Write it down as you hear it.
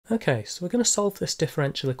Okay, so we're going to solve this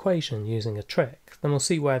differential equation using a trick. Then we'll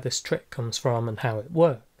see where this trick comes from and how it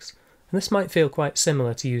works. And this might feel quite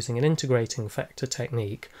similar to using an integrating factor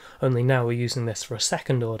technique, only now we're using this for a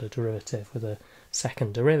second order derivative with a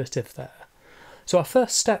second derivative there. So our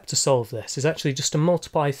first step to solve this is actually just to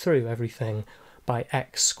multiply through everything by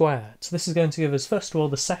x squared. So this is going to give us, first of all,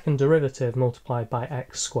 the second derivative multiplied by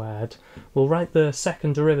x squared. We'll write the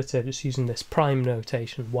second derivative just using this prime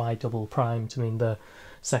notation, y double prime, to mean the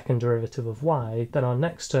second derivative of y. Then our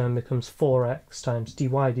next term becomes 4x times dy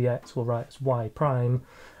dx, we'll write as y prime,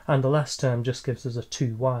 and the last term just gives us a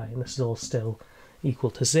 2y, and this is all still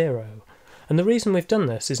equal to 0. And the reason we've done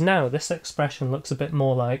this is now this expression looks a bit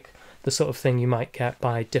more like the sort of thing you might get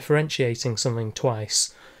by differentiating something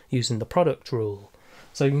twice using the product rule.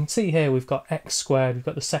 So you can see here we've got x squared, we've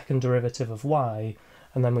got the second derivative of y,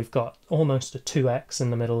 and then we've got almost a 2x in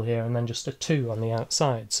the middle here, and then just a 2 on the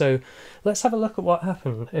outside. So let's have a look at what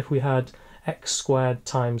happened if we had x squared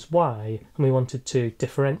times y, and we wanted to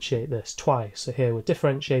differentiate this twice. So here we're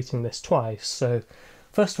differentiating this twice. So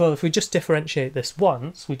first of all, if we just differentiate this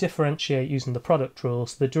once, we differentiate using the product rule,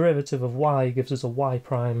 so the derivative of y gives us a y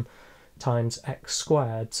prime times x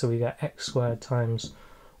squared, so we get x squared times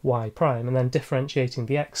y prime, and then differentiating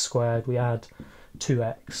the x squared, we add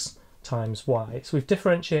 2x times y. So we've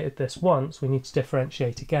differentiated this once, we need to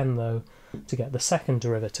differentiate again though to get the second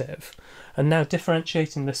derivative. And now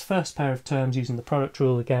differentiating this first pair of terms using the product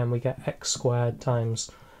rule again, we get x squared times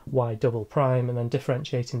y double prime, and then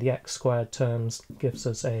differentiating the x squared terms gives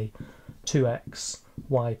us a 2x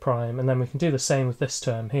y prime, and then we can do the same with this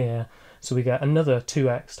term here, so we get another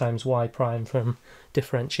 2x times y prime from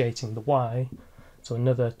differentiating the y. So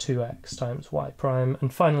another 2x times y prime,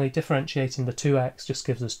 and finally differentiating the 2x just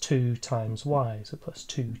gives us 2 times y, so plus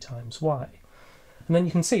 2 times y. And then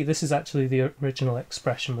you can see this is actually the original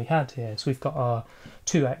expression we had here. So we've got our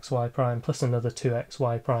 2xy prime plus another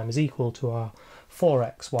 2xy prime is equal to our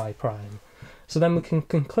 4xy prime. So then we can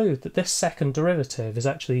conclude that this second derivative is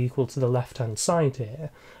actually equal to the left-hand side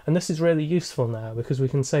here. And this is really useful now because we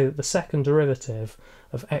can say that the second derivative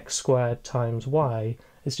of x squared times y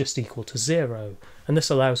is just equal to 0. And this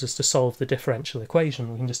allows us to solve the differential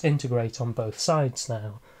equation. We can just integrate on both sides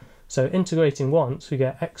now. So integrating once, we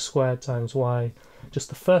get x squared times y. Just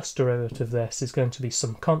the first derivative of this is going to be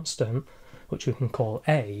some constant, which we can call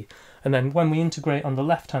a. And then when we integrate on the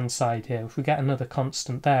left-hand side here, if we get another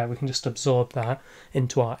constant there, we can just absorb that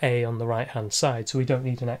into our a on the right-hand side, so we don't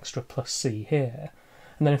need an extra plus c here.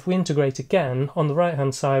 And then if we integrate again, on the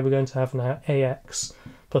right-hand side, we're going to have now ax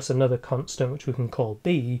plus another constant, which we can call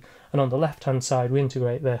b, and on the left-hand side, we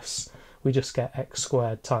integrate this, we just get x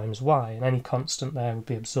squared times y, and any constant there would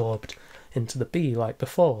be absorbed into the b like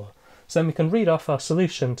before. So then we can read off our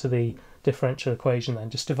solution to the differential equation then,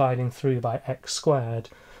 just dividing through by x squared.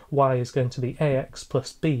 Y is going to be ax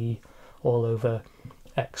plus b all over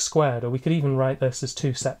x squared, or we could even write this as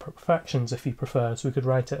two separate fractions if you prefer, so we could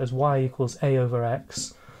write it as y equals a over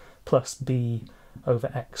x plus b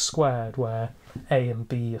over x squared, where a and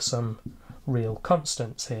b are some real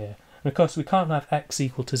constants here. And of course we can't have x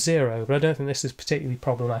equal to 0, but I don't think this is particularly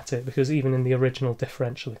problematic because even in the original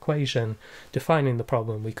differential equation defining the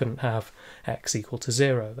problem we couldn't have x equal to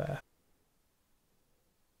 0 there.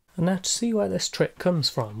 And now to see where this trick comes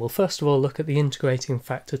from, we'll first of all look at the integrating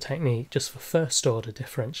factor technique just for first order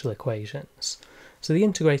differential equations. So the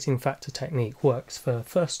integrating factor technique works for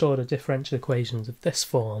first order differential equations of this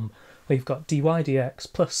form, where you've got dy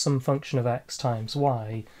dx plus some function of x times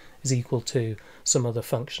y is equal to some other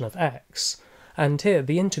function of x. And here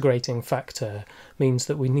the integrating factor means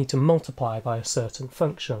that we need to multiply by a certain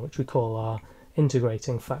function, which we call our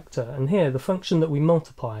integrating factor. And here the function that we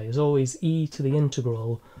multiply is always e to the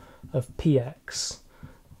integral of px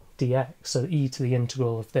dx, so e to the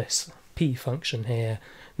integral of this p function here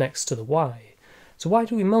next to the y. So why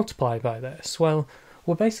do we multiply by this? Well,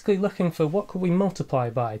 we're basically looking for what could we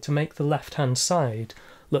multiply by to make the left-hand side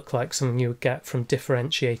look like something you would get from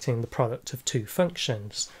differentiating the product of two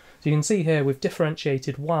functions. So you can see here we've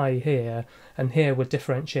differentiated y here, and here we're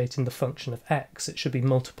differentiating the function of x. It should be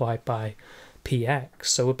multiplied by px.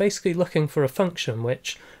 So we're basically looking for a function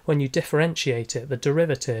which, when you differentiate it, the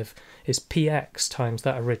derivative is px times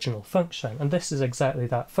that original function, and this is exactly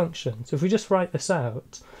that function. So if we just write this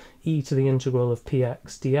out, e to the integral of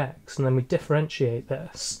px dx, and then we differentiate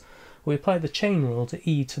this, we apply the chain rule to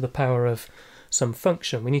e to the power of some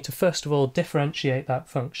function. We need to first of all differentiate that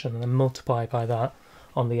function and then multiply by that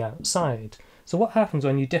on the outside. So what happens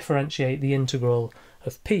when you differentiate the integral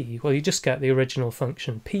of p? Well, you just get the original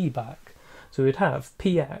function p back. So we'd have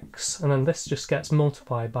px, and then this just gets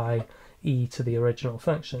multiplied by e to the original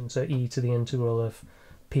function, so e to the integral of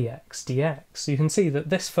px dx. So you can see that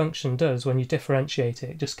this function does, when you differentiate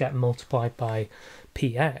it, just get multiplied by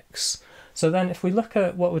px. So then if we look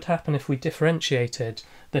at what would happen if we differentiated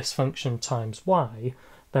this function times y,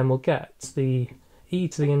 then we'll get the e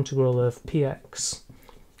to the integral of px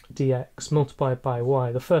dx multiplied by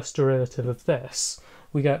y, the first derivative of this.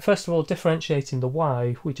 We get, first of all, differentiating the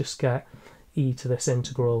y, we just get e to this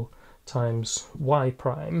integral times y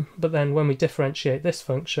prime, but then when we differentiate this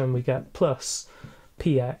function we get plus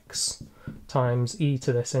px times e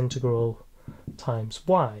to this integral times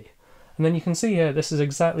y. And then you can see here this is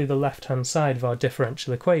exactly the left hand side of our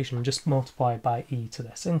differential equation, just multiplied by e to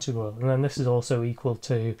this integral, and then this is also equal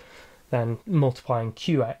to then multiplying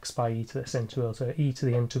qx by e to this integral, so e to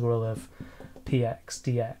the integral of px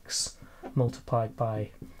dx multiplied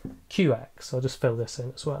by qx. I'll just fill this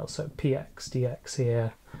in as well, so px dx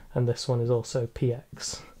here, and this one is also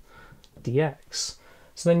px dx.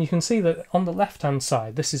 So then you can see that on the left hand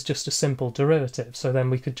side this is just a simple derivative, so then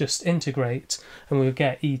we could just integrate and we would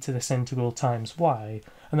get e to this integral times y,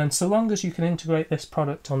 and then so long as you can integrate this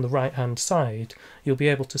product on the right hand side you'll be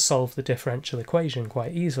able to solve the differential equation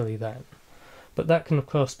quite easily then. But that can of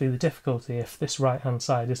course be the difficulty. If this right hand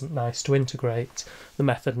side isn't nice to integrate, the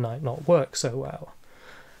method might not work so well.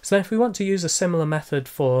 So then if we want to use a similar method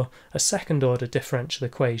for a second order differential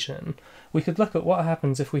equation, we could look at what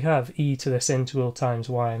happens if we have e to this integral times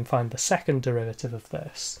y and find the second derivative of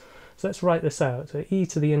this. So let's write this out. So e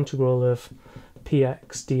to the integral of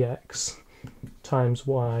px dx times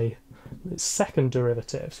y, its second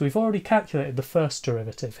derivative. So we've already calculated the first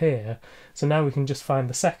derivative here, so now we can just find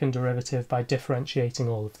the second derivative by differentiating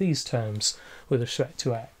all of these terms with respect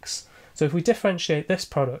to x. So if we differentiate this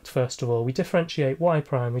product, first of all, we differentiate y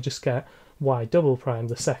prime, we just get y double prime,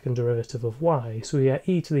 the second derivative of y. So we get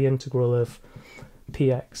e to the integral of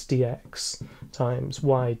px dx times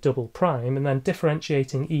y double prime, and then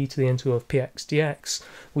differentiating e to the integral of px dx,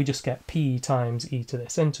 we just get p times e to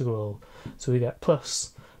this integral. So we get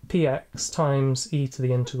plus px times e to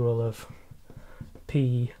the integral of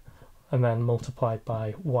p, and then multiplied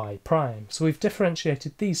by y prime. So we've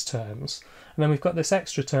differentiated these terms, and then we've got this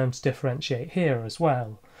extra term to differentiate here as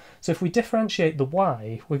well. So if we differentiate the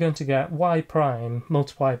y, we're going to get y prime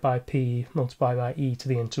multiplied by p multiplied by e to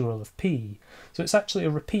the integral of p. So it's actually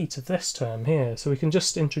a repeat of this term here, so we can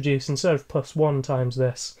just introduce, instead of plus 1 times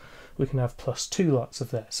this, we can have plus 2 lots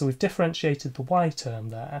of this. So we've differentiated the y term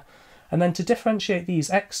there. And then to differentiate these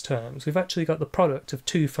x terms, we've actually got the product of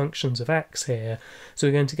two functions of x here, so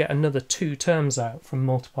we're going to get another 2 terms out from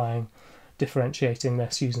differentiating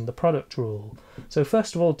this using the product rule. So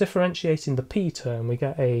first of all, differentiating the p term, we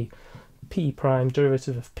get a p prime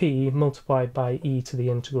derivative of p multiplied by e to the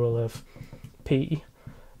integral of p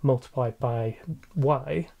multiplied by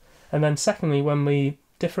y. And then secondly, when we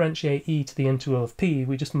differentiate e to the integral of p,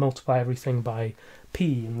 we just multiply everything by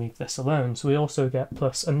p and leave this alone. So we also get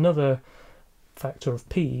plus another factor of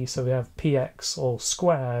p, so we have px all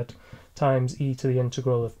squared times e to the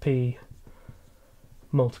integral of p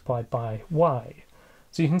multiplied by y.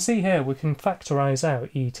 So you can see here we can factorise out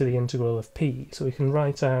e to the integral of p, so we can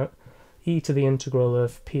write out e to the integral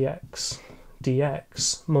of px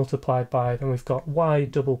dx multiplied by, then we've got y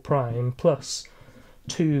double prime plus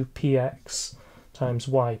 2px times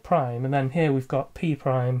y prime, and then here we've got p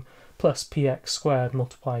prime plus px squared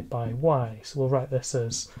multiplied by y. So we'll write this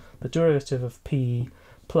as the derivative of p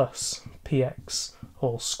plus px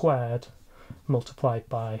all squared multiplied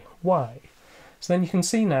by y. So then you can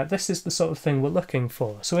see now this is the sort of thing we're looking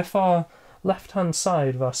for. So if our left-hand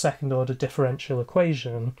side of our second order differential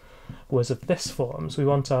equation was of this form, so we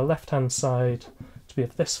want our left-hand side to be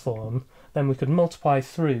of this form, then we could multiply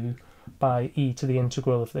through by e to the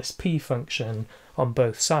integral of this p function on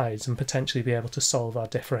both sides and potentially be able to solve our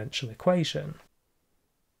differential equation.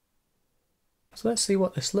 So let's see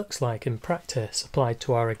what this looks like in practice applied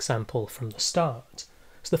to our example from the start.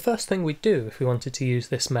 So the first thing we'd do if we wanted to use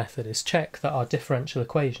this method is check that our differential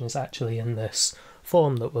equation is actually in this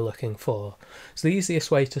form that we're looking for. So the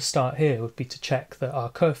easiest way to start here would be to check that our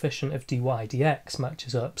coefficient of dy dx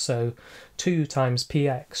matches up, so 2 times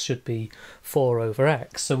px should be 4 over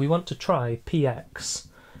x. So we want to try px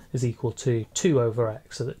is equal to 2 over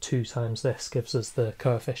x, so that 2 times this gives us the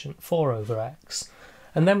coefficient 4 over x.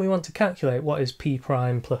 And then we want to calculate what is p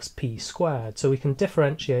prime plus p squared, so we can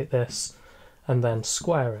differentiate this and then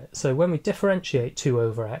square it. So when we differentiate 2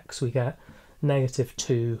 over x, we get negative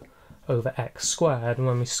 2 over x squared, and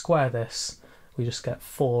when we square this, we just get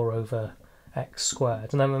 4 over x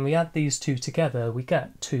squared. And then when we add these two together, we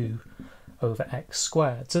get 2 over x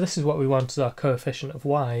squared. So this is what we want as our coefficient of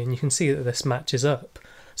y, and you can see that this matches up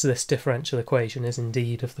So this differential equation is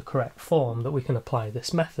indeed of the correct form that we can apply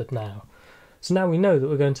this method now. So now we know that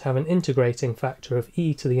we're going to have an integrating factor of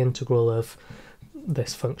e to the integral of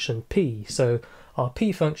this function p. So our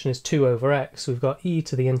p function is 2 over x, so we've got e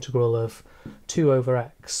to the integral of 2 over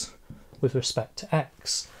x with respect to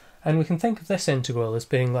x. And we can think of this integral as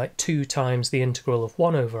being like 2 times the integral of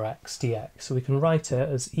 1 over x dx. So we can write it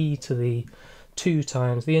as e to the 2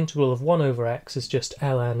 times the integral of 1 over x is just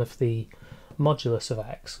ln of the modulus of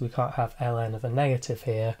x. We can't have ln of a negative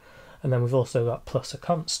here. And then we've also got plus a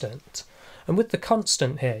constant. And with the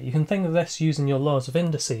constant here, you can think of this using your laws of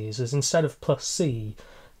indices as instead of plus c,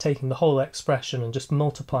 taking the whole expression and just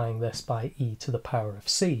multiplying this by e to the power of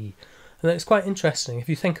c. And it's quite interesting, if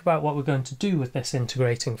you think about what we're going to do with this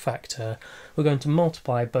integrating factor, we're going to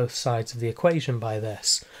multiply both sides of the equation by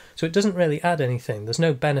this. So it doesn't really add anything, there's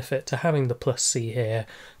no benefit to having the plus c here,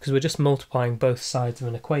 because we're just multiplying both sides of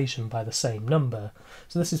an equation by the same number.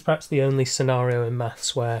 So this is perhaps the only scenario in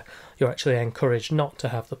maths where you're actually encouraged not to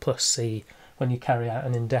have the plus c when you carry out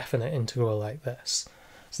an indefinite integral like this.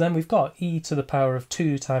 So then we've got e to the power of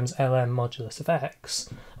 2 times ln modulus of x,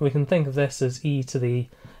 and we can think of this as e to the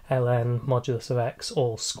ln modulus of x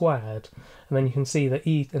all squared, and then you can see that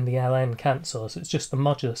e and the ln cancel, so it's just the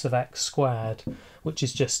modulus of x squared, which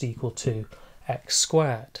is just equal to x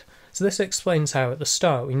squared. So this explains how at the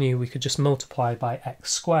start we knew we could just multiply by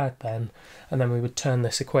x squared then, and then we would turn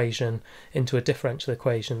this equation into a differential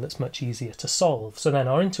equation that's much easier to solve. So then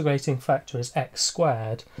our integrating factor is x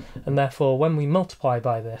squared, and therefore when we multiply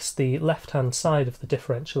by this, the left-hand side of the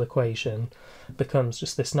differential equation becomes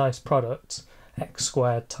just this nice product, x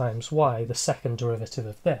squared times y, the second derivative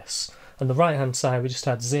of this. And the right-hand side we just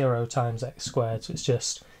had 0 times x squared, so it's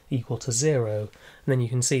just equal to 0, and then you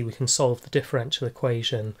can see we can solve the differential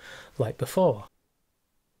equation like before.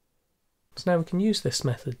 So now we can use this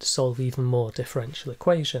method to solve even more differential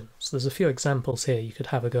equations. So there's a few examples here you could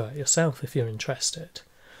have a go at yourself if you're interested.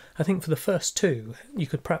 I think for the first two, you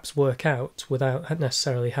could perhaps work out without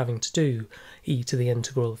necessarily having to do e to the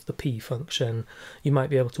integral of the p function. You might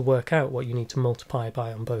be able to work out what you need to multiply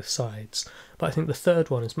by on both sides. But I think the third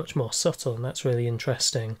one is much more subtle, and that's really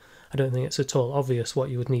interesting. I don't think it's at all obvious what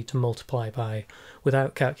you would need to multiply by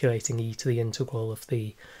without calculating e to the integral of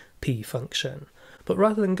the p function. But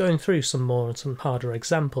rather than going through some harder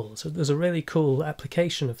examples, there's a really cool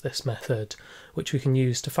application of this method which we can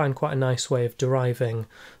use to find quite a nice way of deriving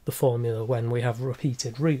the formula when we have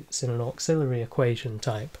repeated roots in an auxiliary equation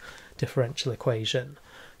type differential equation.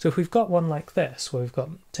 So if we've got one like this, where we've got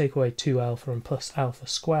take away 2 alpha and plus alpha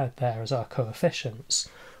squared there as our coefficients,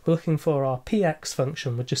 we're looking for our px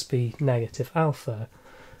function would just be negative alpha.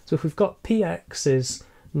 So if we've got px is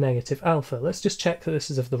negative alpha, let's just check that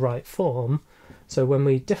this is of the right form. So when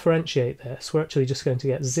we differentiate this, we're actually just going to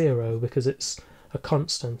get 0 because it's a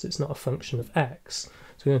constant, it's not a function of x.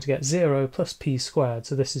 So we're going to get 0 plus p squared,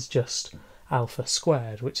 so this is just alpha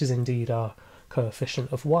squared, which is indeed our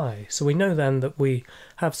coefficient of y. So we know then that we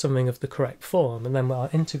have something of the correct form, and then our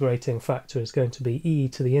integrating factor is going to be e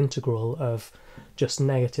to the integral of just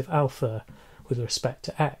negative alpha with respect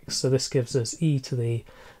to x. So this gives us e to the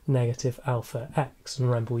negative alpha x, and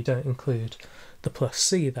remember we don't include the plus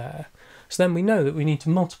c there. So then we know that we need to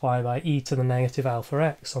multiply by e to the negative alpha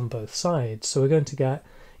x on both sides. So we're going to get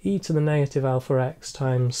e to the negative alpha x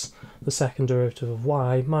times the second derivative of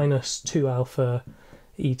y minus 2 alpha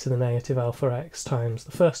e to the negative alpha x times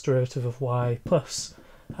the first derivative of y plus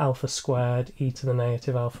alpha squared e to the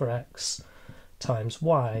negative alpha x times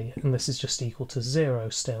y, and this is just equal to 0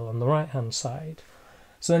 still on the right hand side.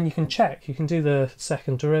 So then you can check, you can do the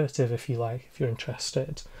second derivative if you like, if you're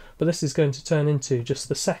interested, but this is going to turn into just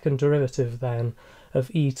the second derivative then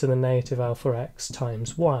of e to the negative alpha x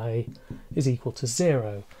times y is equal to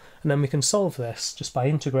 0. And then we can solve this just by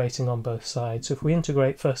integrating on both sides. So if we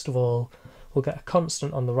integrate, first of all, we'll get a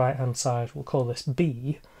constant on the right hand side, we'll call this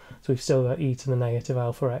b, so we've still got e to the negative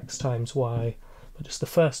alpha x times y, but just the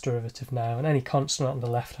first derivative now, and any constant on the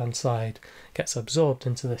left hand side gets absorbed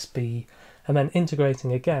into this b, and then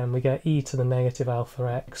integrating again we get e to the negative alpha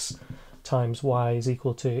x times y is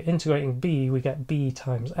equal to, integrating b we get b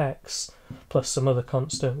times x plus some other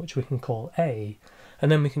constant which we can call a,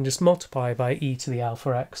 and then we can just multiply by e to the alpha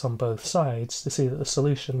x on both sides to see that the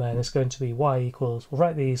solution then is going to be y equals, we'll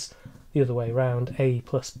write these the other way round, a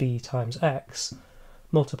plus b times x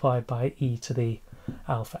multiplied by e to the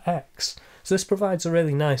alpha x. So this provides a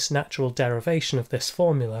really nice natural derivation of this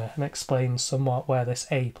formula and explains somewhat where this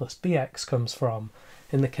a plus bx comes from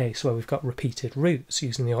in the case where we've got repeated roots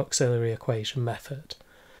using the auxiliary equation method.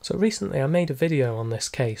 So recently I made a video on this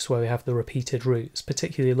case where we have the repeated roots,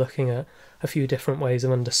 particularly looking at a few different ways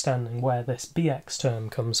of understanding where this bx term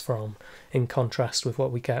comes from, in contrast with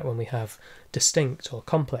what we get when we have distinct or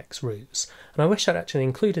complex roots. And I wish I'd actually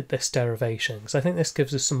included this derivation, because I think this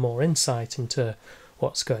gives us some more insight into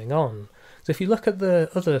what's going on. So if you look at the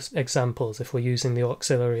other examples, if we're using the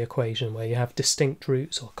auxiliary equation where you have distinct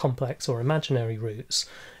roots or complex or imaginary roots,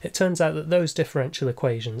 it turns out that those differential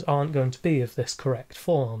equations aren't going to be of this correct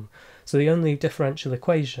form. So the only differential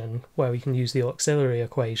equation where we can use the auxiliary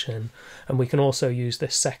equation, and we can also use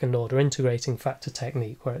this second order integrating factor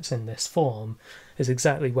technique where it's in this form, is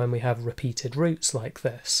exactly when we have repeated roots like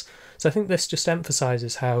this. So I think this just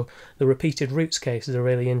emphasises how the repeated roots case is a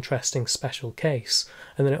really interesting special case,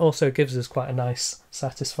 and then it also gives us quite a nice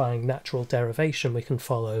satisfying natural derivation we can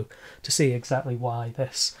follow to see exactly why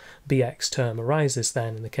this bx term arises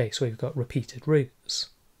then in the case where we've got repeated roots.